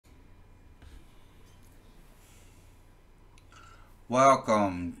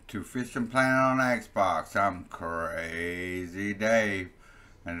Welcome to Fishing Planet on Xbox. I'm Crazy Dave,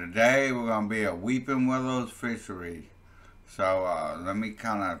 and today we're going to be at Weeping Willow's fishery. So let me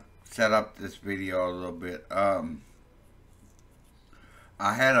kind of set up this video a little bit. I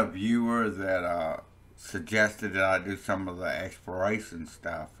had a viewer that suggested that I do some of the exploration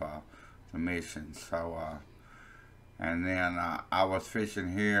stuff, the missions. And then I was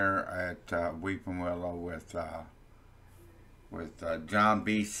fishing here at Weeping Willow with John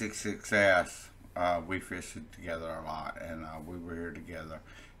B66S. We fished together a lot, and we were here together.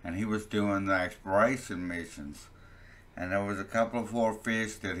 And he was doing the exploration missions, and there was a couple of 4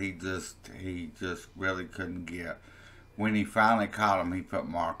 fish that he just really couldn't get. When he finally caught them, he put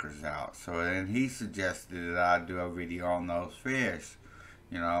markers out. So then he suggested that I do a video on those fish,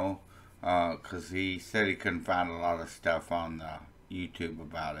 you know, because he said he couldn't find a lot of stuff on YouTube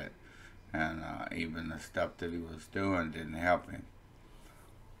about it. And even the stuff that he was doing didn't help him.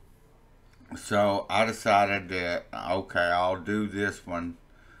 So I decided that, okay, I'll do this one,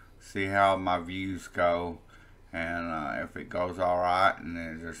 see how my views go, and if it goes alright and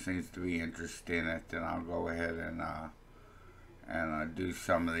there seems to be interest in it, then I'll go ahead and do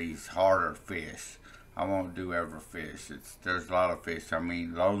some of these harder fish. I won't do every fish. There's a lot of fish. I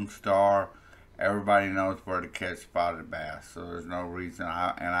mean, Lone Star, everybody knows where to catch spotted bass, so there's no reason.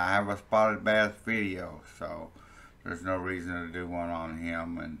 And I have a spotted bass video, so there's no reason to do one on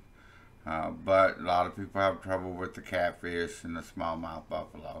him. But a lot of people have trouble with the catfish and the smallmouth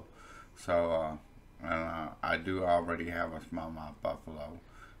buffalo. So I do already have a smallmouth buffalo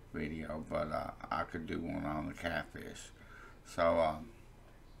video, but I could do one on the catfish. So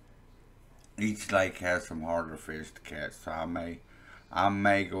each lake has some harder fish to catch, so I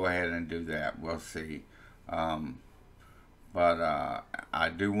may go ahead and do that. We'll see. But I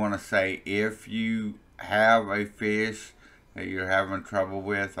do want to say, if you have a fish that you're having trouble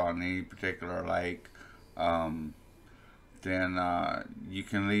with on any particular lake, then you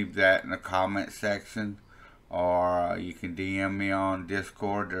can leave that in the comment section, or you can DM me on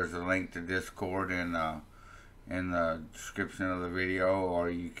Discord. There's a link to Discord in the description of the video, or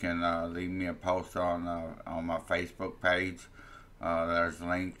you can leave me a post on my Facebook page. There's a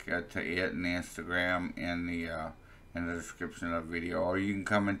link to it and Instagram in the description of the video, or you can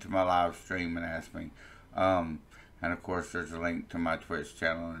come into my live stream and ask me. And of course, there's a link to my Twitch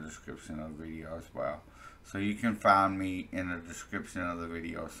channel in the description of the video as well. So you can find me in the description of the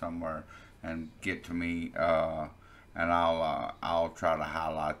video somewhere and get to me, and I'll try to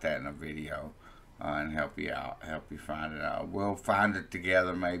highlight that in a video and help you out, help you find it out. We'll find it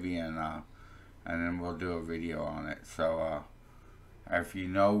together maybe, and then we'll do a video on it. So if you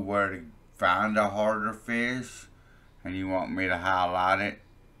know where to find a harder fish and you want me to highlight it,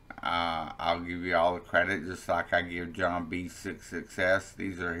 I'll give you all the credit, just like I give John B66S.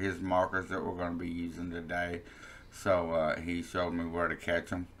 These are his markers that we're going to be using today. So he showed me where to catch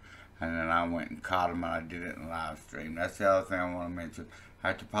them, and then I went and caught them, and I did it in live stream. That's the other thing I want to mention. I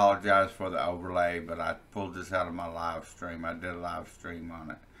have to apologize for the overlay, but I pulled this out of my live stream. I did a live stream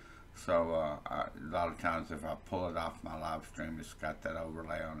on it. So a lot of times if I pull it off my live stream, it's got that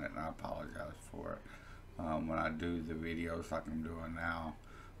overlay on it, and I apologize for it. When I do the videos like I'm doing now,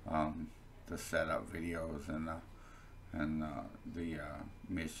 the setup videos and the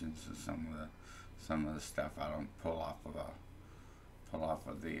missions and some of the stuff I don't pull off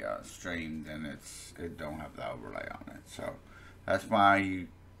of the stream, then it don't have the overlay on it. So that's why you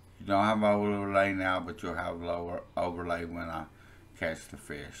don't have overlay now, but you'll have lower overlay when I catch the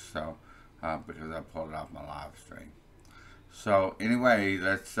fish. So because I pulled it off my live stream. So anyway,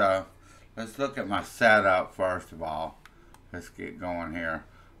 let's look at my setup first of all. Let's get going here.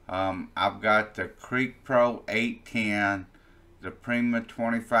 I've got the Creek Pro 810, the Prima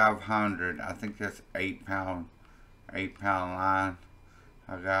 2500. I think that's 8-pound line.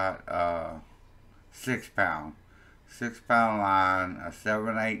 I got 6-pound line, a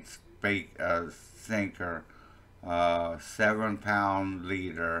 7/8 sinker, 7-pound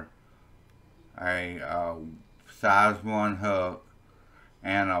leader, a size 1 hook,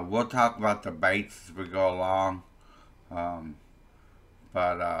 and we'll talk about the baits as we go along.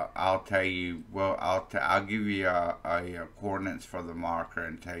 But I'll tell you, well, I'll give you a coordinates for the marker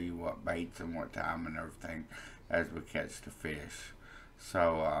and tell you what baits and what time and everything as we catch the fish.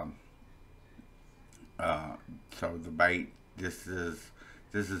 So so the bait, this is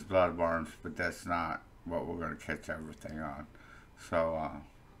bloodworms, but that's not what we're going to catch everything on. So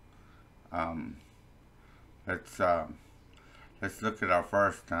let's look at our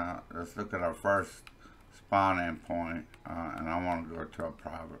first spawn in point, and I want to go to a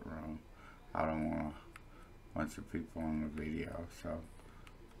private room. I don't want to bunch of people on the video, so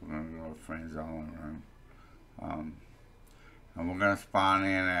we're going to go to friends only room. And we're going to spawn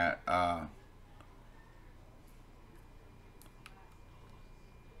in at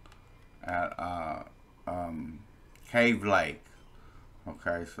Cave Lake.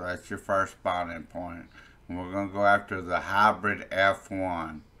 Okay, so that's your first spawning point. And we're going to go after the hybrid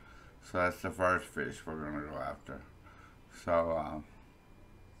F1. So that's the first fish we're going to go after. So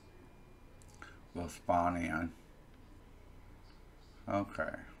we'll spawn in.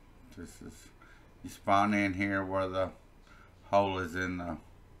 Okay, this is, you spawn in here where the hole is in the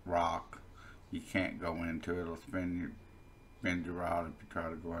rock. You can't go into it. It'll bend your rod if you try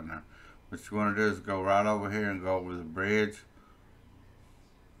to go in there. What you want to do is go right over here and go over the bridge.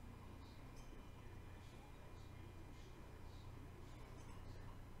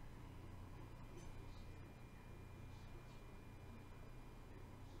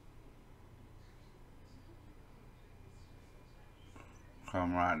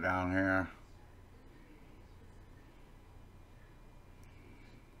 Come right down here.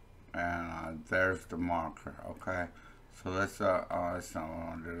 And there's the marker. Okay. So let's oh, that's not what I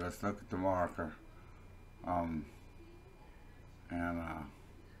want to do. Let's look at the marker. And let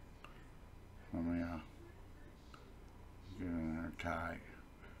me get in there tight.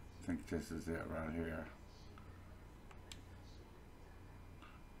 I think this is it right here.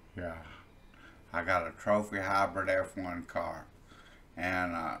 Yeah. I got a trophy hybrid F1 car.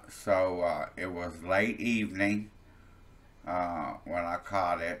 And so it was late evening when I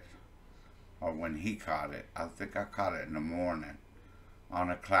caught it, or when he caught it. I think I caught it in the morning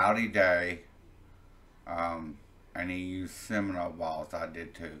on a cloudy day, and he used Seminole balls. I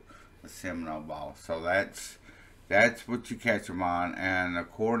did too, the Seminole balls. So that's what you catch them on, and the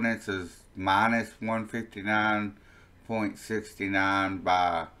coordinates is minus 159.69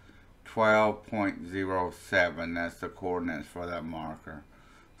 by 12.07. That's the coordinates for that marker.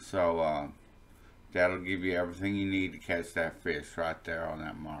 So that'll give you everything you need to catch that fish right there on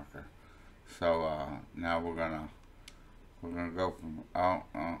that marker. So now we're gonna go from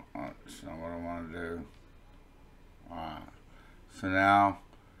so what I want to do. Alright. So now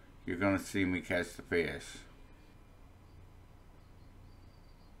you're gonna see me catch the fish.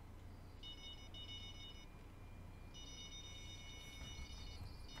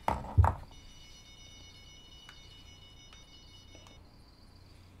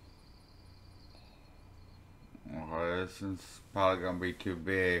 Okay, this is probably gonna be too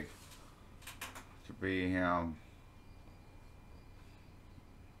big to be him.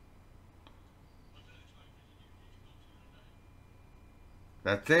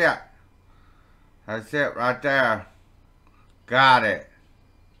 That's it. That's it right there. Got it.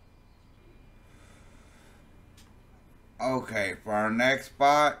 Okay, for our next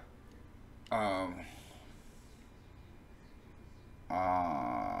spot, let's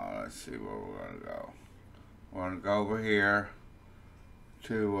see where we're gonna go. We're gonna go over here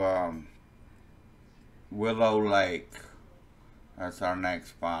to Willow Lake. That's our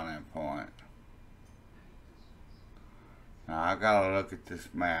next spawning point. Now I gotta look at this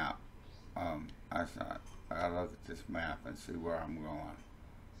map. I gotta look at this map and see where I'm going.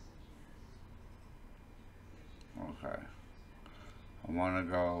 Okay. I wanna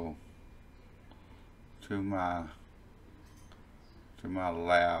go to my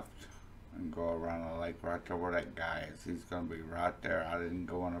left and go around the lake right there where that guy is. He's gonna be right there. I didn't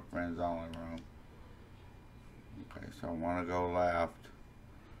go in the friends only room. Okay, so I wanna go left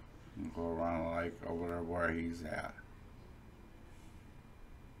and go around the lake over there where he's at.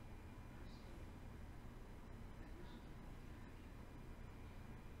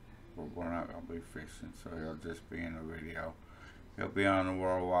 But we're not gonna be fishing, so he'll just be in the video. He'll be on the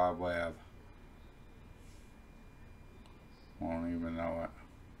World Wide Web. Won't even know it.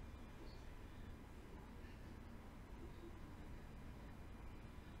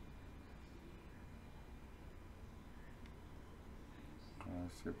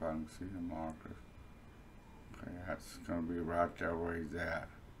 Let's see if I can see the markers. Okay, that's gonna be right there where he's at.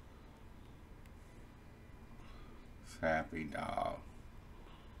 Sappy dog.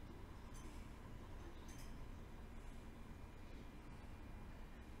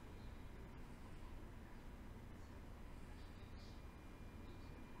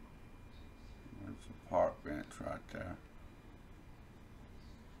 There's a park bench right there.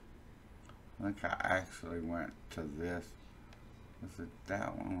 I think I actually went to this. Was it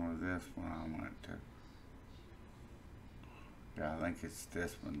that one or this one I went to? Yeah, I think it's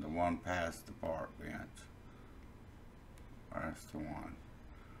this one, the one past the park bench. That's the one.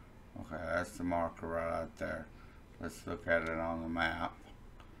 Okay, that's the marker right out there. Let's look at it on the map.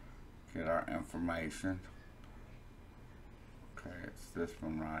 Get our information. Okay, it's this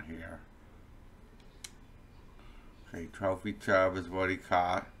one right here. Okay, trophy chub is what he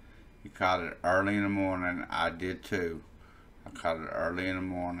caught. He caught it early in the morning. I did too. I caught it early in the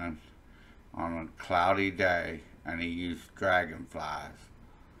morning on a cloudy day, and he used dragonflies.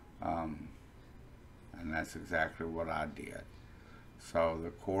 And that's exactly what I did. So the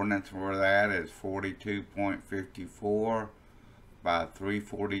coordinates for that is 42.54 by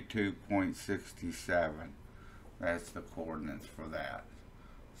 342.67. That's the coordinates for that.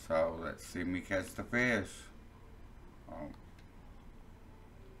 So let's see me catch the fish.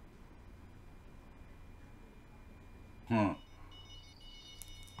 Oh.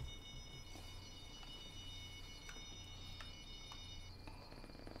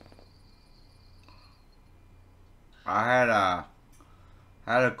 I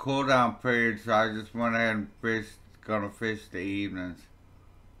had a cool down period, so I just went ahead and gonna fish the evenings.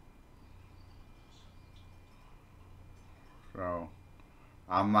 So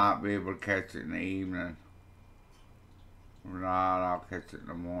I might be able to catch it in the evening. If not, I'll catch it in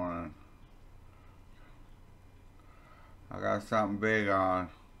the morning. I got something big on.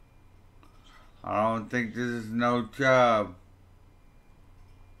 I don't think this is no chub.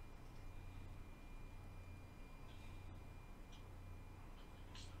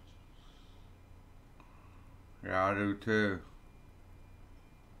 Yeah, I do too.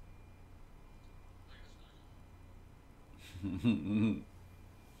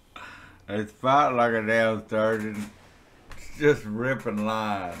 It's fought like a damn sturgeon. It's just ripping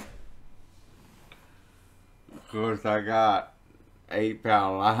line. Of course, I got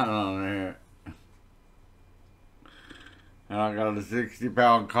 8-pound line on there. And I got a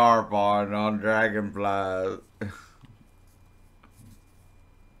 60-pound carp on dragonflies.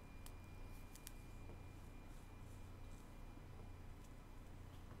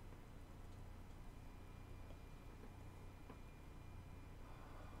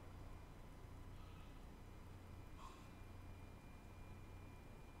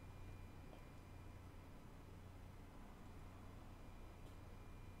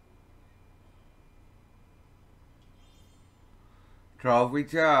 Trophy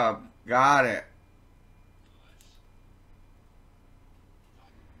chub. Got it.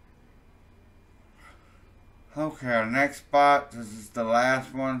 Okay, our next spot, this is the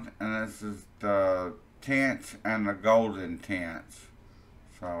last one, and this is the Tench and the golden Tench.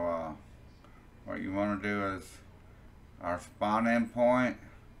 So, what you want to do is, our spawn-in point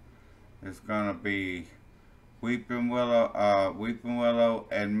is going to be Weeping Willow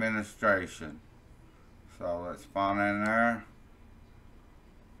Administration. So, let's spawn in there.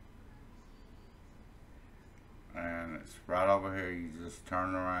 And it's right over here. You just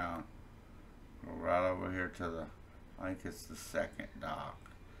turn around. Go right over here to the, I think it's the second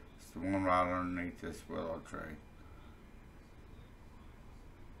dock. It's the one right underneath this willow tree.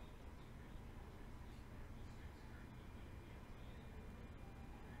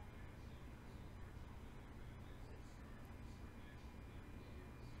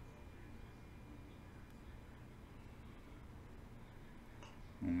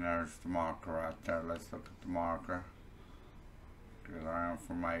 And there's the marker right there. Let's look at the marker. Get our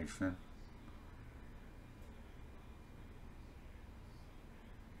information.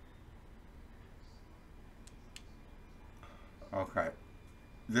 Okay.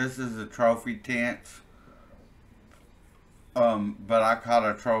 This is a trophy Tench. But I caught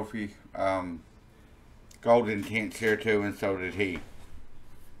a trophy golden Tench here too, and so did he.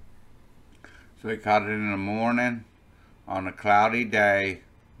 So he caught it in the morning on a cloudy day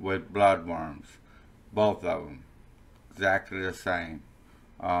with bloodworms. Both of them. Exactly the same.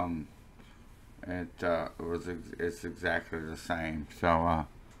 It's exactly the same. So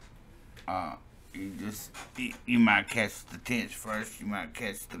you might catch the Tench first, you might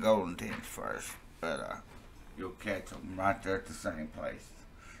catch the golden Tench first, but you'll catch them right there at the same place.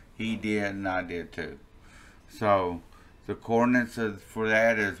 He did and I did too. So the coordinates for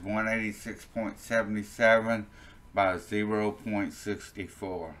that is 186.77 by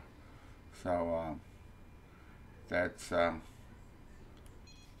 0.64. So that's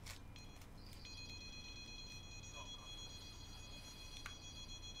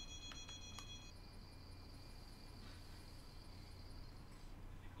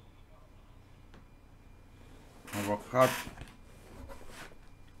cut.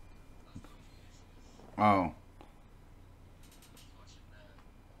 Oh.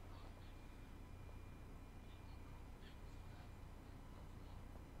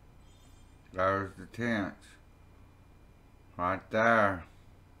 There's the Tench. Right there.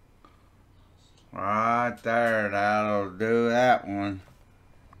 Right there. That'll do that one.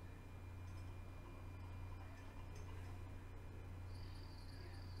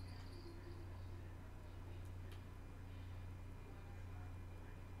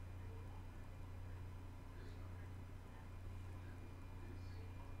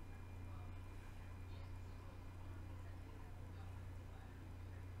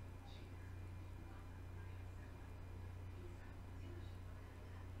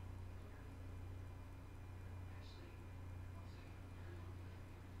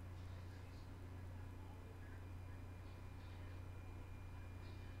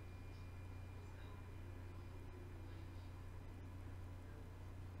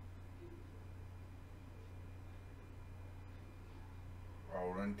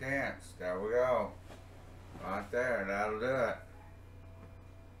 and Tench. There we go. Right there, that'll do it.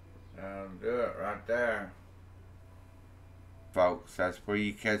 That'll do it right there. Folks, that's where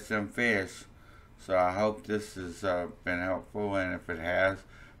you catch them fish. So I hope this has been helpful, and if it has,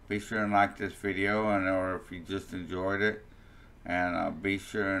 be sure and like this video, and or if you just enjoyed it, and be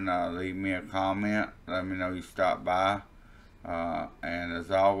sure and leave me a comment. Let me know you stopped by, and as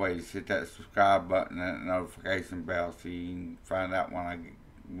always, hit that subscribe button and notification bell so you can find out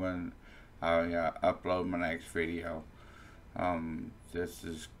when I upload my next video. This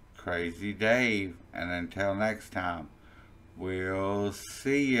is Crazy Dave, and until next time, we'll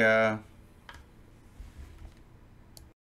see ya.